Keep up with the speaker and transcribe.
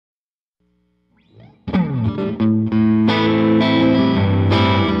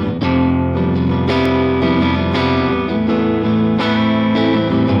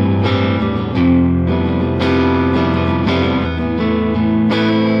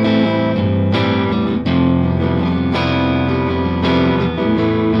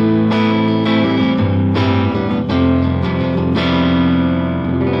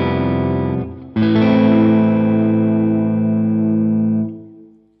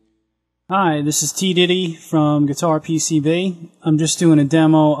Hi, this is T-Diddy from Guitar PCB. I'm just doing a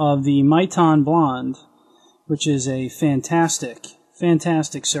demo of the MyTon Blonde, which is a fantastic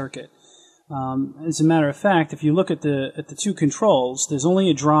circuit. As a matter of fact, if you look at the two controls, there's only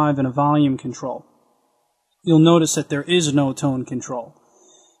a drive and a volume control. You'll notice that there is no tone control.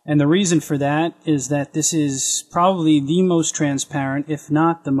 And the reason for that is that this is probably the most transparent, if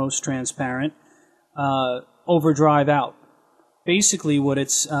not the most transparent, overdrive out. Basically, what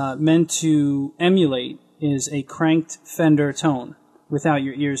it's meant to emulate is a cranked Fender tone without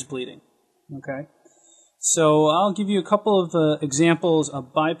your ears bleeding. Okay? So I'll give you a couple of examples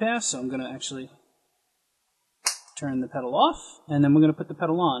of bypass. So I'm going to actually turn the pedal off, and then we're going to put the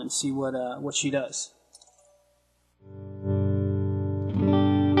pedal on and see what she does.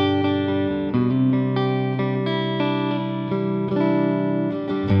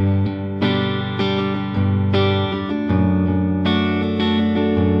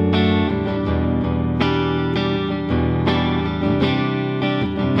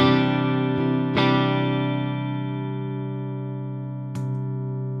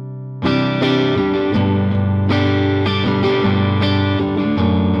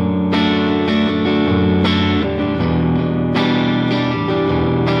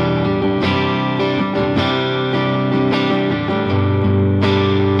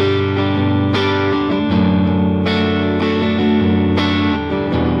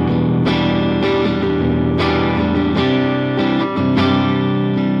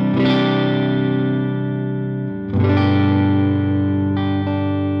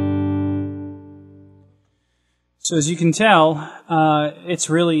 So as you can tell, it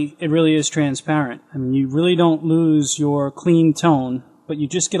really is transparent. I mean, you really don't lose your clean tone, but you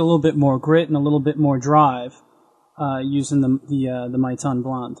just get a little bit more grit and a little bit more drive using the MyTon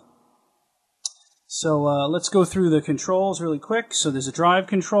Blonde. So let's go through the controls really quick. So there's a drive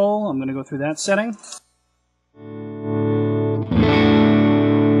control. I'm going to go through that setting.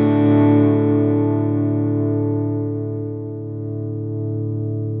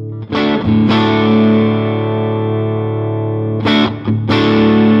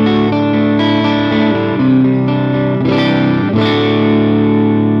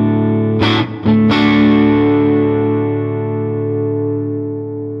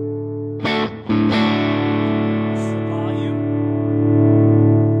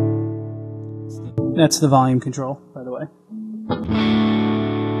 That's the volume control, by the way.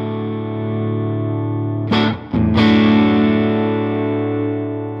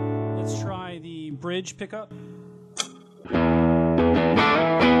 Let's try the bridge pickup.